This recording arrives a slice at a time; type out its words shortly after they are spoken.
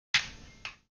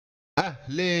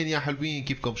اهلين يا حلوين،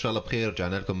 كيفكم؟ ان شاء الله بخير.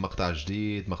 رجعنا لكم مقطع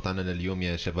جديد. مقطعنا اليوم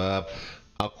يا شباب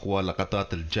اقوى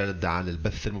لقطات الجد على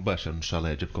البث المباشر. ان شاء الله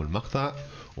يعجبكم المقطع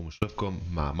ونشوفكم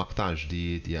مع مقطع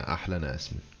جديد يا احلى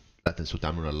ناس. لا تنسوا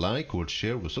تعملوا لايك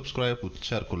والشير والسبسكرايب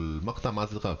وتشاركوا المقطع مع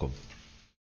اصدقائكم.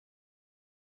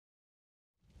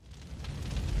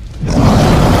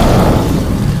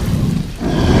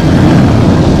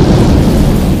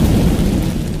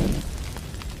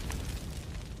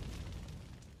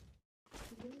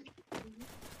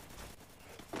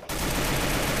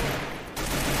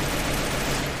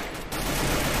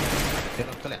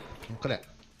 يلا انقلع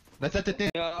نزلت اثنين.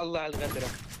 يا الله على الغدرة.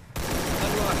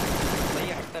 خل واحد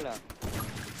ضيع الثلاث.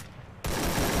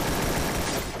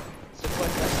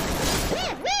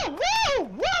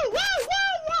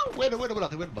 وين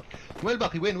الباقي؟ وين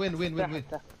الباقي؟ وين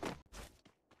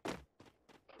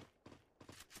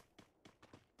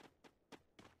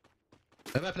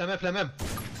امام في الامام.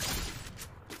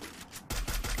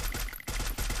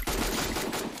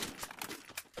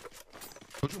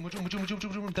 هجوم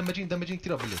مدمجين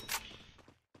كثير بالليل.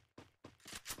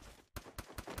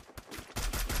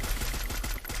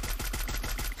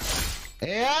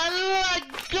 يلا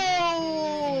جو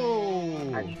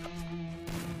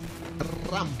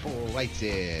رامبو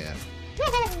ويتر.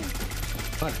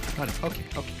 اوكي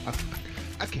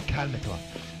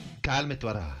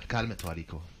كالمت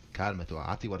أليكو.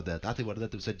 اعطي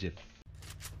وردات وسجل.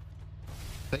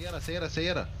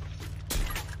 سيارة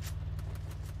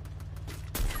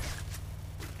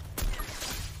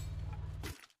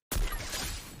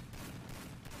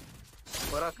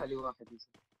وراك علي واحد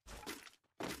يسوي.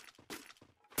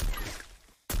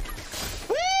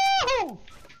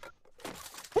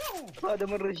 هذا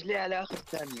من رجلي على اخر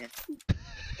ثانية.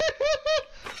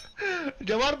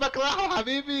 جواربك راحوا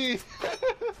حبيبي.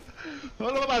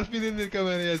 والله ما بعرف مين اني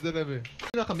كمان يا زلمه.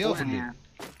 رقم يا فني.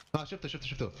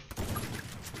 شفته.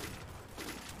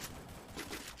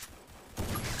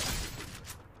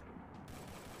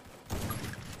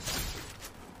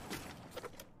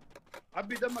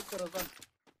 عبي دمك ترى ظن.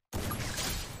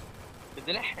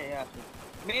 بدي لحق يا اخي.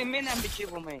 مين عم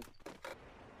بتجيبهم هيك؟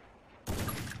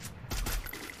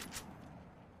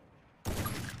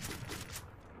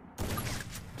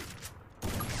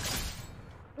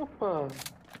 اوبا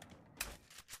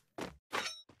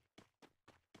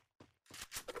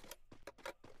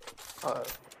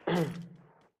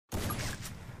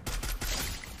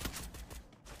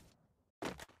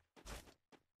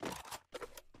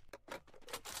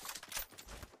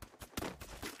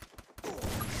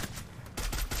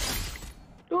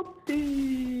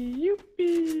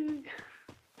يوبي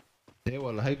ايه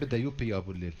والله هي بدها يوبي يا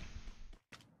ابو الليل.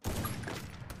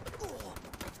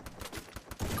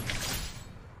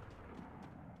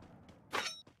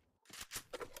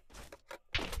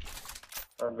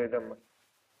 عبي دمك.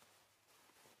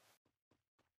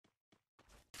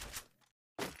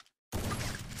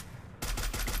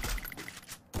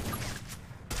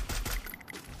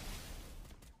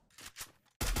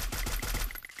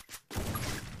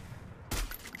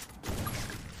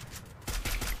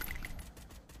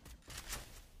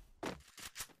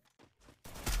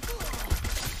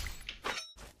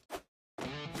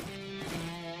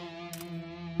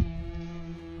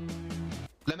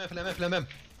 في الامام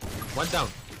 1 داون.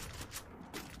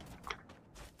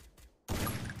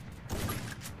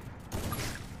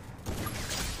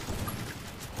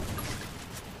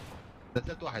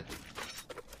 نزلت واحد.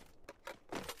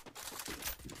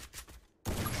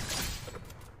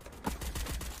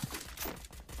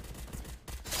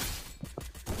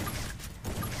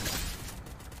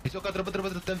 يسوق اضرب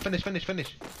فنش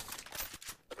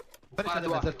هذا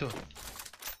اللي نزلته.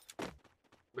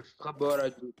 بتستخبى ورا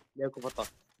الجود ليكو فطر.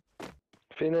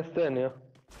 في ناس ثانية.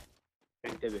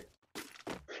 انتبه.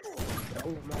 يا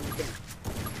الله ما عندي دم.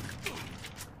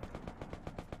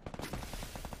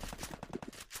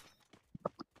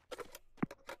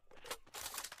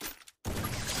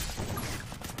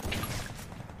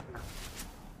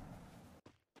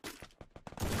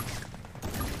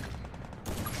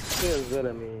 يا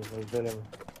الزلمة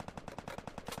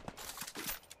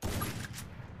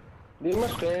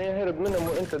دمشقي يعني هرب منهم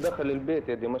وانت داخل البيت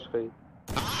يا دمشقي.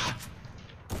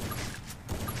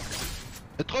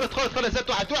 ادخل نزلت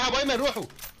واحد. روحوا ابو ايمن روحوا.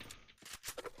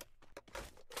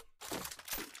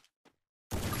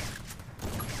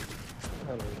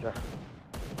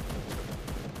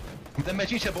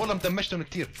 مدمجين شباب والله مدمجتهم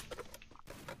كثير.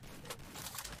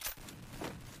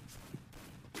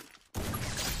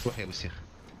 روح يا ابو الشيخ.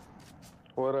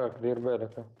 وراك دير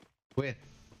بالك. وين؟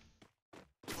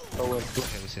 اول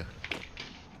روح يا ابو الشيخ.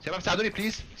 شباب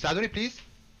ساعدوني بليز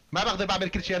ما بقدر بعمل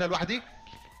كل شيء انا لوحدي.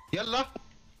 يلا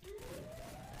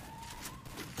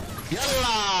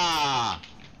يلا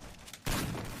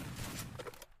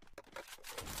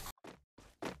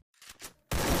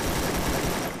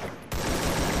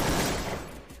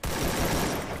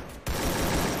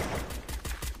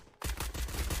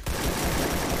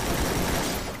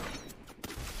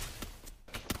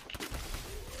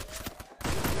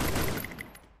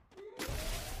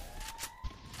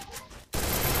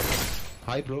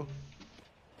هاي برو.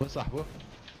 وين صاحبه؟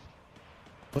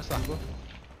 وين صاحبه؟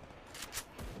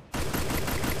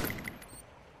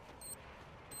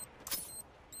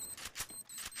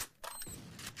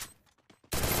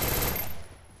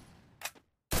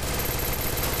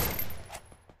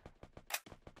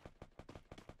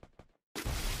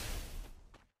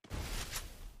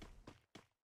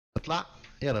 اطلع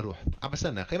يلا روح، عم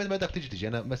بستناك، ما بدك تيجي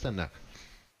انا بستناك.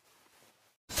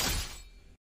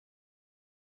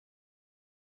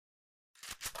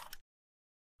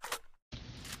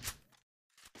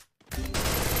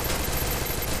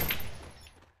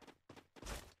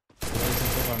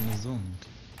 لازم طبعا من الزون.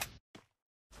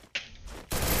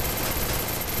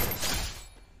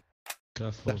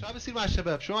 كفو. لك شو عم بيصير مع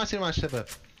الشباب؟ شو عم بيصير مع الشباب؟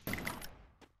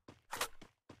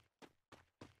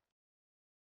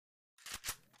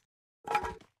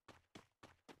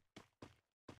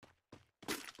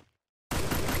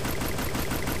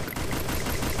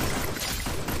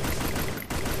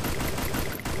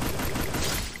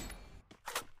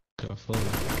 كفو.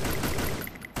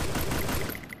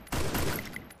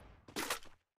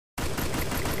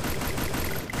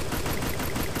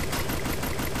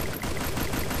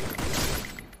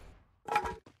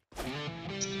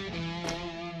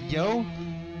 يو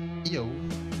يو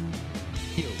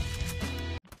يو.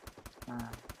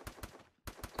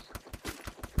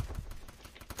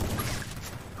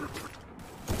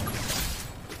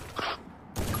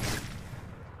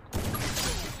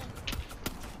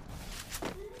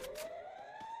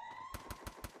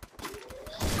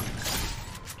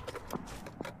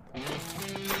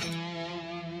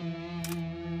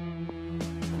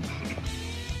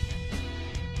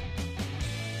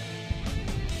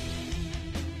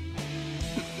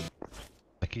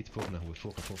 اكيد فوقنا، هو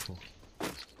فوق فوق فوق.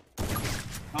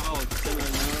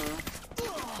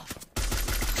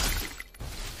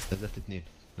 نزلت اثنين،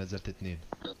 نزلت اثنين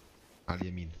على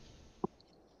اليمين.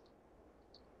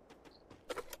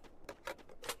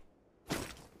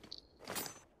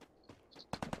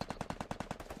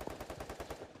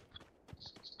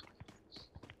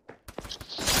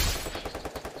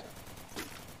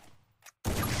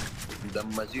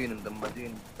 مدمجين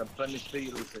مدمجين. طب فنش في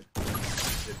الوسط.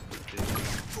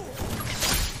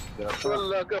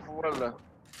 والله كفو والله.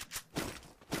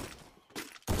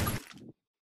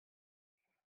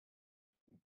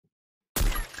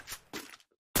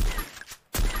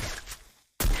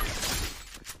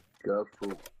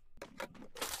 كفو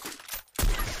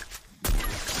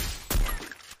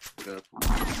كفو.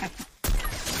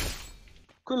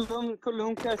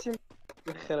 كلهم كاسين.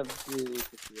 يخرب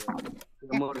بيتك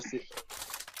يا مرسي.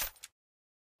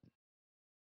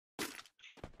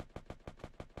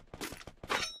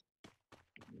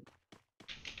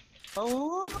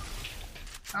 اوه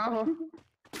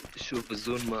شوف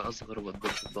الزون ما اصغر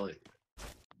والضغط الضايق.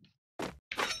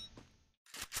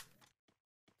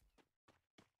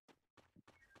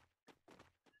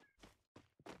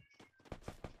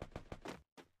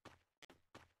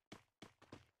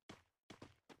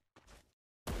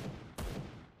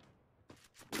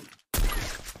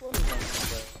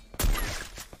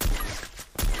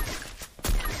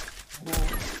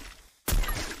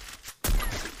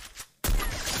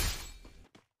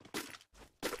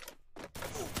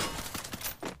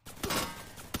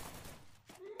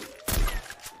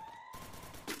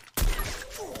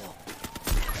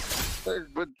 ايش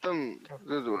بالدم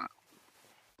ززوة.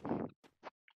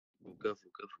 كفو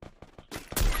كفو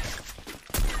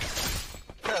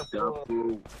كفو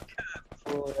كفو.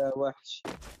 كفو يا وحش،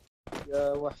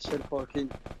 يا وحش الفوركي.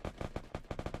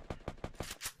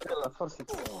 يلا فرصة.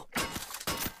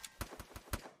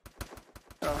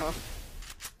 اها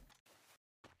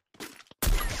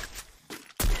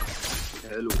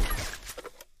حلو.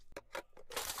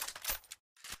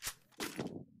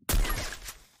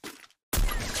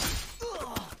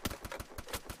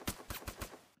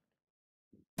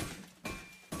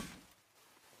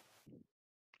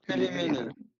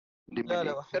 اليمين. لا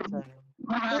لا واحد ثاني.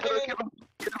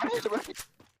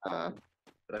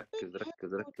 ركز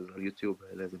ركز ركز على اليوتيوب،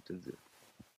 هاي لازم تنزل.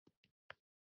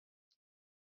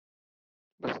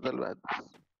 بس ده الوقت بس.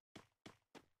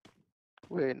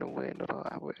 وينه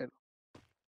راح وينه؟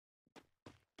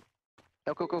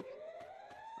 كوكو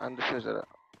عند الشجرة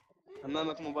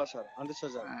امامك مباشرة عند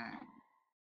الشجرة.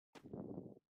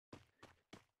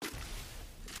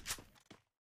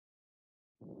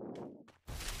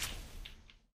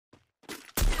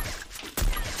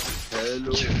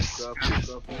 حلو. يس. كفو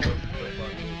كفو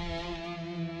كفو.